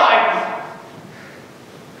unique girl.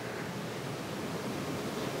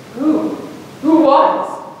 Who was?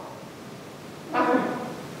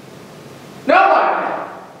 No one.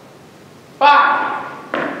 Bye.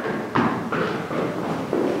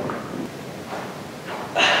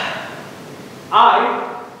 I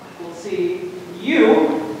will see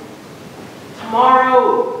you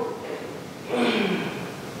tomorrow.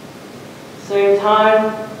 Same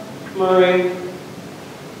time, Marie.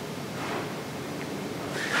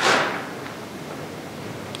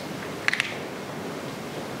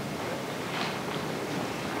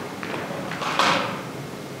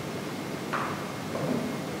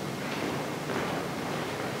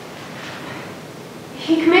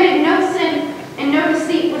 He committed no sin, and no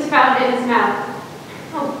deceit was found in his mouth.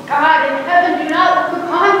 Oh God in heaven, do not look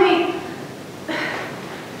upon me.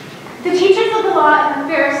 The teachers of the law and the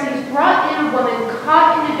Pharisees brought in a woman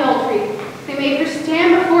caught in adultery. They made her stand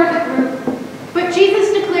before the group. But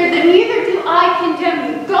Jesus declared that neither do I condemn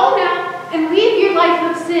you. Go now and leave your life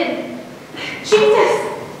of sin. Jesus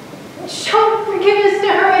showed forgiveness to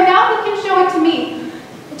her, and now he can show it to me.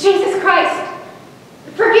 Jesus Christ,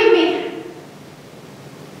 forgive me.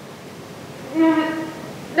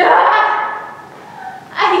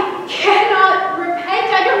 I cannot repent.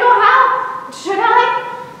 I don't know how. Should I?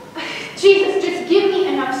 Jesus, just give me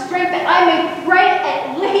enough strength that I may pray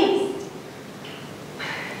at least.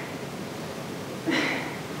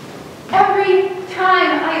 Every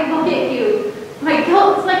time I look at you, my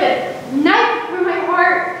guilt is like a knife through my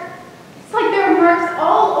heart. It's like there are marks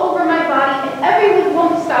all over my body, and everyone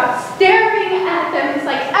won't stop staring at them. It's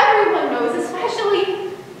like everyone knows,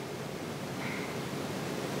 especially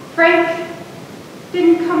Frank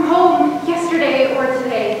didn't come home yesterday or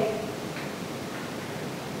today.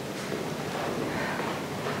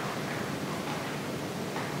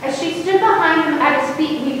 As she stood behind him at his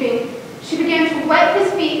feet weeping, she began to wet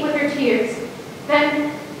his feet with her tears,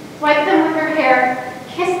 then wiped them with her hair,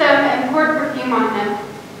 kissed them, and poured perfume on them.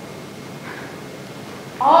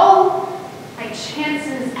 All my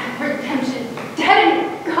chances at redemption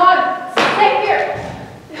deadened. God, Savior!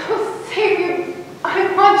 Oh, Savior,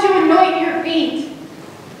 I want to anoint your feet.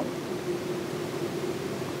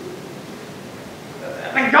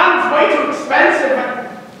 The gun's way too expensive.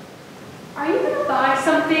 Are you gonna buy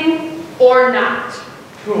something or not?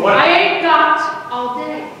 What? I ain't got all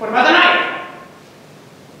day. What about the knife?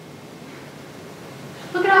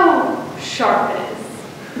 Look at how sharp it is.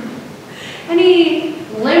 Any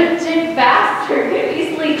limited bastard could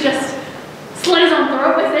easily just slit his own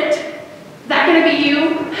throat with it. Is that gonna be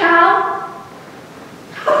you, pal?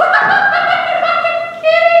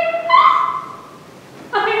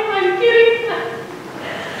 I'm kidding.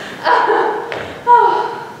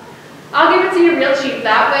 I'll give it to you real cheap.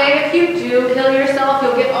 That way, if you do kill yourself,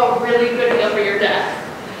 you'll get a really good deal for your death.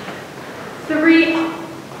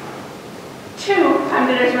 2 time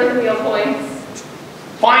dinners worth of meal points.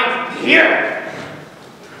 Fine, here.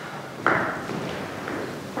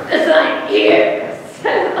 It's like here.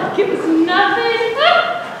 Said like it was nothing.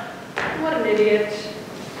 What an idiot.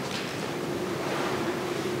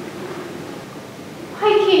 Why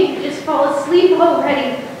can't you just fall asleep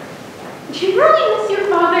already? Do you really miss your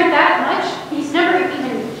father that much? He's never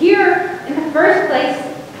even here in the first place.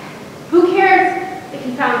 Who cares if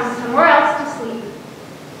he found somewhere else to sleep?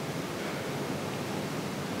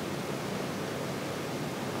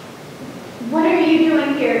 What are you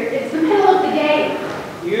doing here? It's the middle of the day.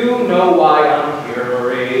 You know why I'm here,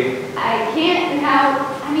 Marie. I can't now.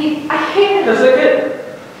 I can't. Because I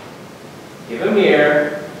did. Give him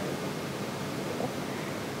here.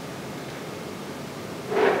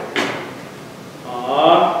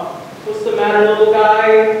 What's the matter, little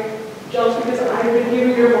guy? Jealous because I've been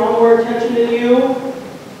giving your mom more attention than you?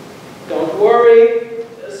 Don't worry.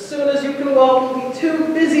 As soon as you can walk, you'll be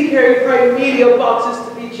too busy carrying prime media boxes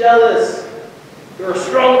to be jealous. You're a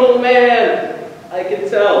strong little man, I can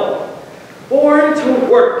tell. Born to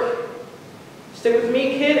work.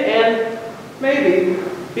 me, kid, and maybe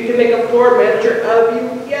we can make a floor manager out of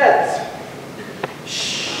you yet.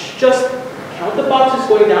 Shh, just count the boxes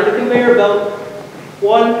going down the conveyor belt.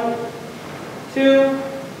 1, 2,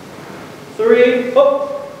 3,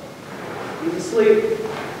 oh, he's asleep.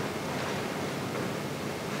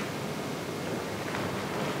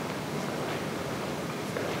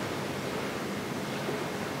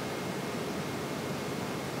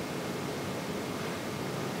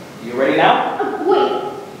 You ready now? Wait,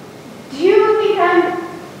 do you think I'm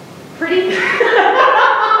pretty?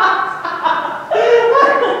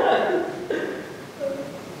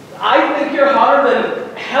 I think you're hotter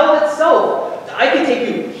than hell itself. I can take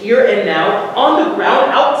you here and now, on the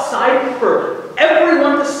ground, outside, for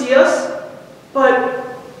everyone to see us. But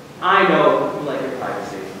I know you like your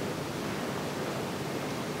privacy.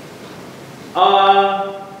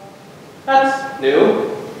 That's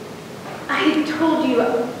new. I told you,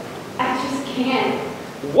 I just can't.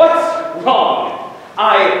 What's wrong?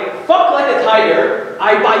 I fuck like a tiger,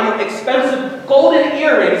 I buy you expensive golden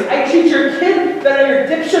earrings, I treat your kid better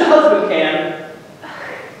than your dipshit husband can.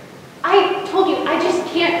 I told you, I just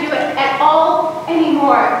can't do it at all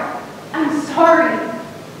anymore. I'm sorry.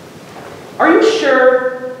 Are you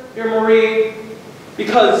sure you're Marie?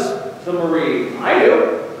 Because the Marie I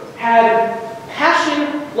knew had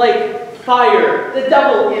passion like fire, the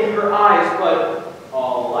devil in her eyes, but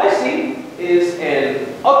all I see is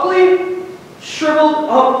an ugly, shriveled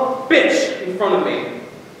up bitch in front of me.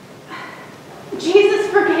 Jesus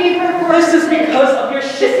forgave her for This is because of your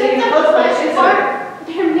shit-eating husband, isn't it?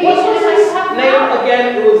 What was his name again?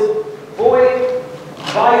 It was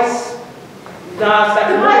Woyzeck. Nah, The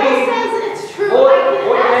Bible says it's true. I can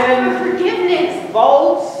ask for forgiveness.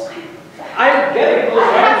 Volts. I'm getting those I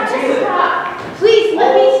have to stop. Please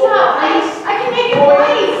let me stop. I can make it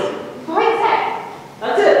right. Woyzeck.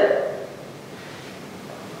 That's it.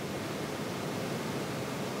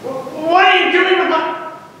 What are you doing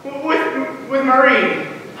with Marie?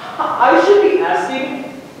 I should be asking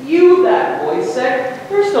you that, Woyzeck.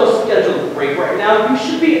 There's no scheduled break right now. You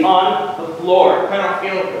should be on the floor. I don't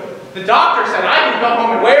feel good. The doctor said I can go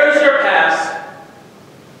home and Where's your pass?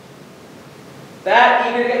 That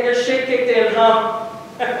eager to get your shit kicked in, huh?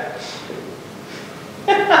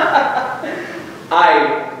 I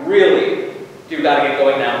really do gotta get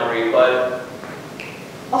going now, Marie, but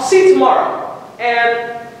I'll see you tomorrow.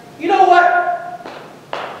 And you know what?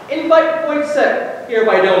 Invite Woyzeck here,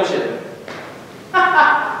 why don't you?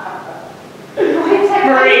 Woyzeck.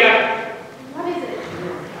 Maria. What is it?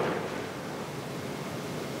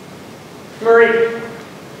 Marie,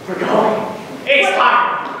 we're going. It's time.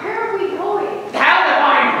 Where are we going? How do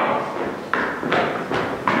I know?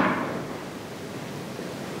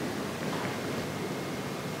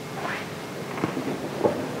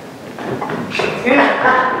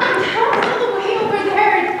 How's all the way over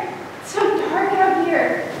there? It's so dark out here.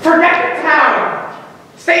 Forget the town.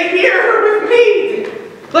 Stay here with me.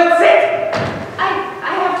 Let's sit. I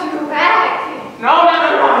have to go back. No. I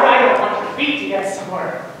don't want your feet to get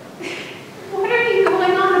somewhere. What are you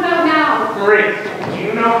going on about now? Marie, do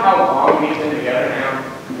you know how long we've been together now?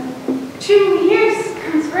 2 years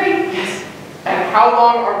come spring. Yes. And how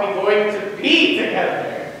long are we going to be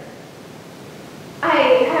together? I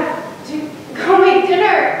have to go make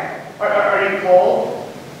dinner. Are you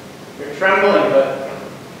cold? You're trembling, but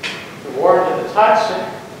you're warm to the touch.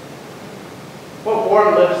 What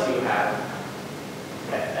warm lips do you have?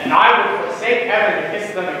 And I would forsake heaven to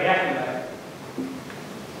kiss them again.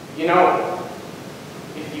 You know,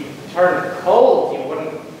 if you turned cold, you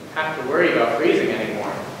wouldn't have to worry about freezing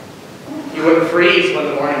anymore. You wouldn't freeze when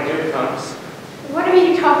the morning dew comes. What are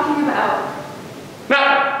you talking about?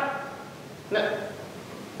 Nothing. No.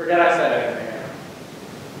 Forget I said anything.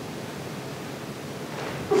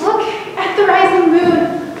 Look at the rising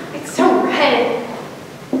moon. It's so red.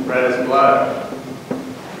 Red as blood.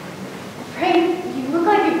 Frank, you look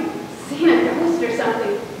like you've seen a ghost or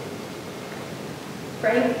something.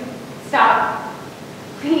 Frank, stop.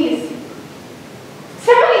 Please.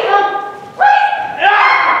 Somebody help! Please!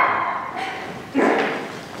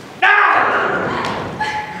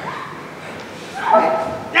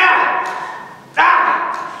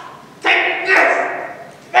 Take this!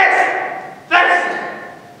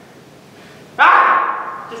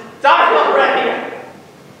 Just die already!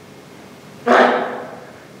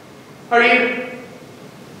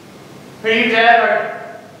 Are you dead, or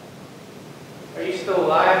are you still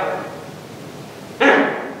alive?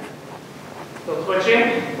 Still twitching?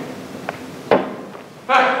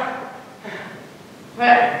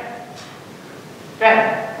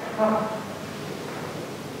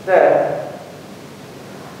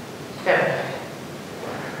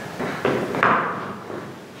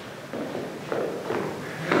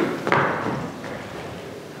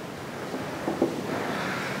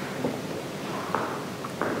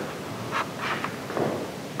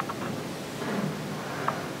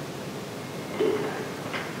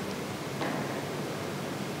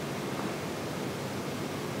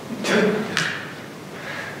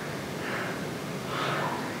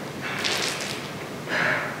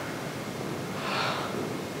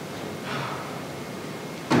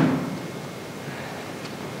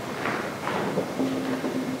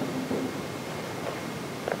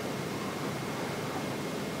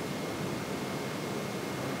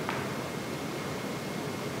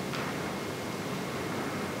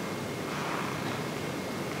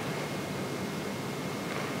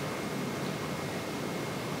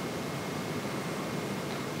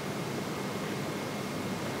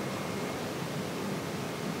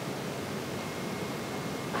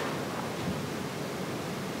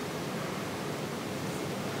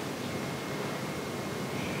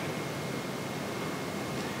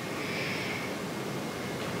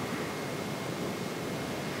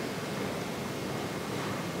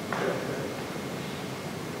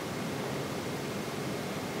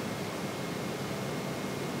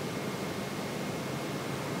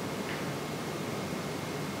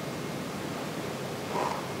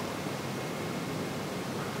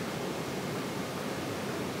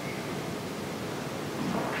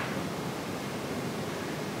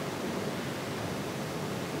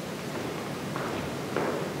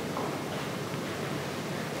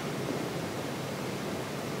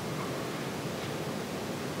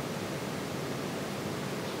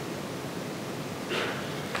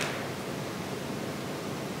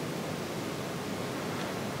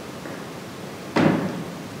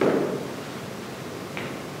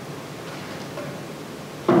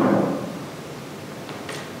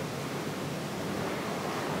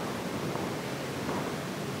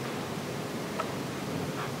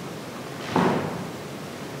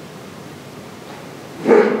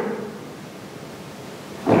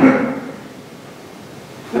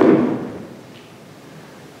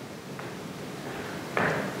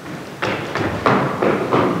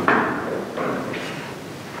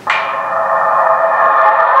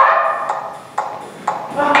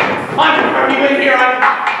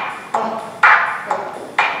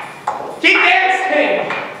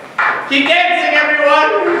 Keep dancing,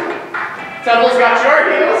 everyone! Temple's got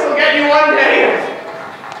short heels, we'll get you one day.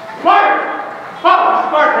 Margaret!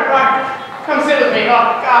 Oh, Margaret, come sit with me.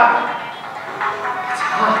 Oh, God. It's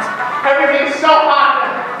hot. Everything's so hot.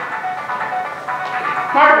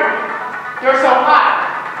 Margaret, you're so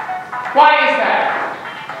hot. Why is that?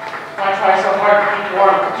 Why try so hard to keep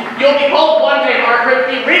warm? You'll be cold one day,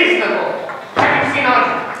 Margaret. Be reasonable. Have you seen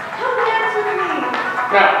Andre? Come dance with me.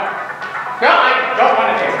 No. No, I don't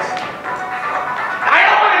want to dance. I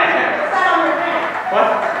don't want to dance. What's that on your hand? What?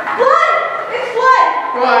 Blood! It's blood!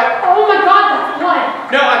 What? Oh my god, that's blood.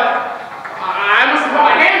 No, I must have put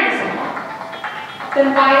my hand in someone. Then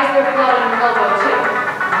why is there blood on your elbow too?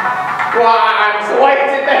 Well, I'm so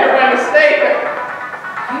wiped it there by mistake.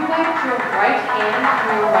 You wiped your right hand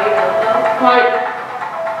on your right elbow? Like,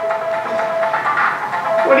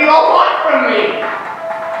 what do you all want from me?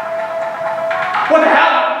 What the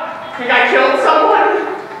hell? Think I killed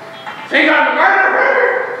someone? Think I'm a murderer?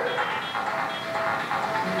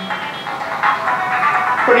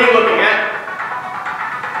 What are you looking at?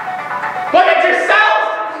 Look at yourself!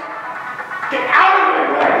 Get out of my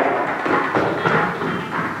way!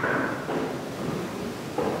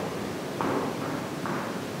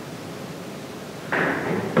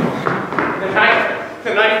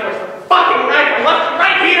 The knife was the fucking knife. I left it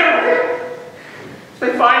right here. If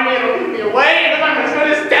they find me, it'll give me away, and then I'm as good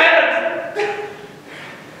as dead.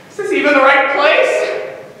 Is this even the right place?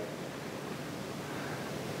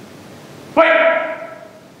 Wait!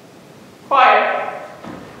 Quiet.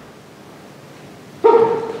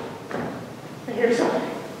 I hear something.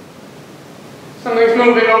 Something's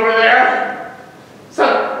moving over there. Is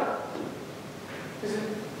it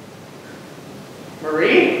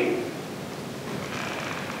Marie?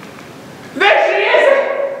 There she is!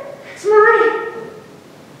 It's Marie!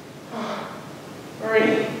 Oh,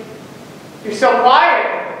 Marie, you're so quiet.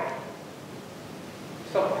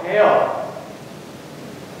 So pale.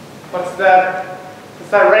 What's that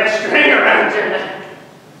red string around your neck?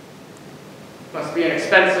 Must be an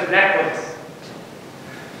expensive necklace.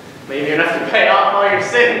 Maybe enough to pay off all your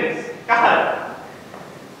sins. God,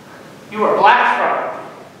 you are black from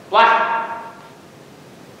it. Black.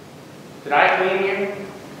 Did I clean you?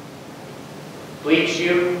 Bleach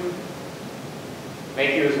you?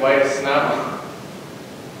 Make you as white as snow?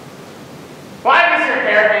 Why does your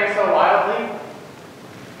hair hang so wildly?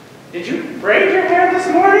 Did you braid your hair this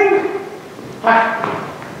morning? What?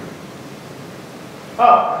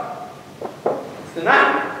 Oh, it's the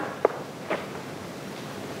knife.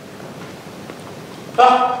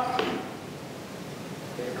 Oh,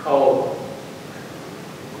 it's cold.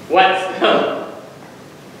 Wet still.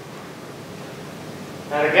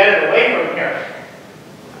 Now to get it away from here.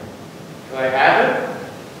 Do I have it?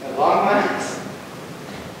 At long last?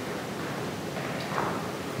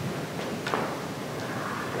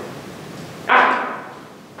 Ah!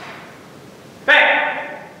 Hey!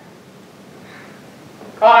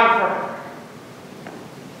 Gone for her.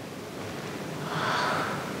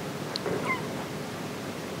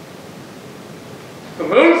 The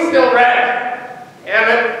moon's still red. Damn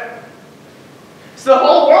it. It's the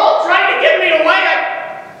whole world trying to get me away.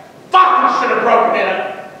 Fuck, I should have broken it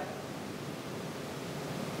up.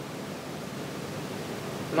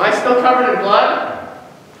 Am I still covered in blood?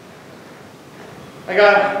 I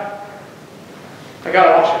gotta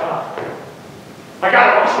wash it off. I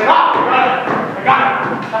gotta wash it off. I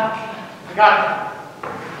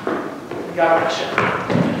gotta wash it.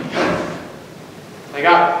 I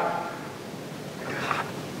got it.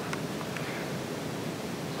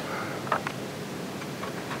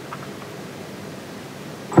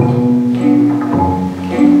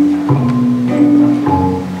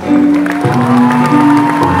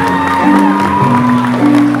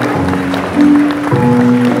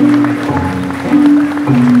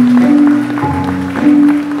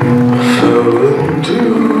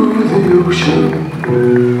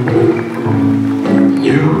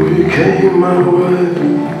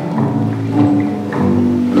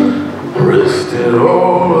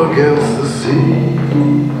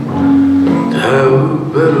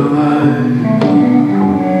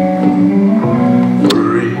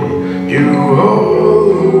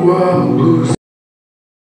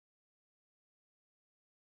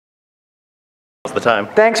 The time.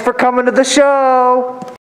 Thanks for coming to the show.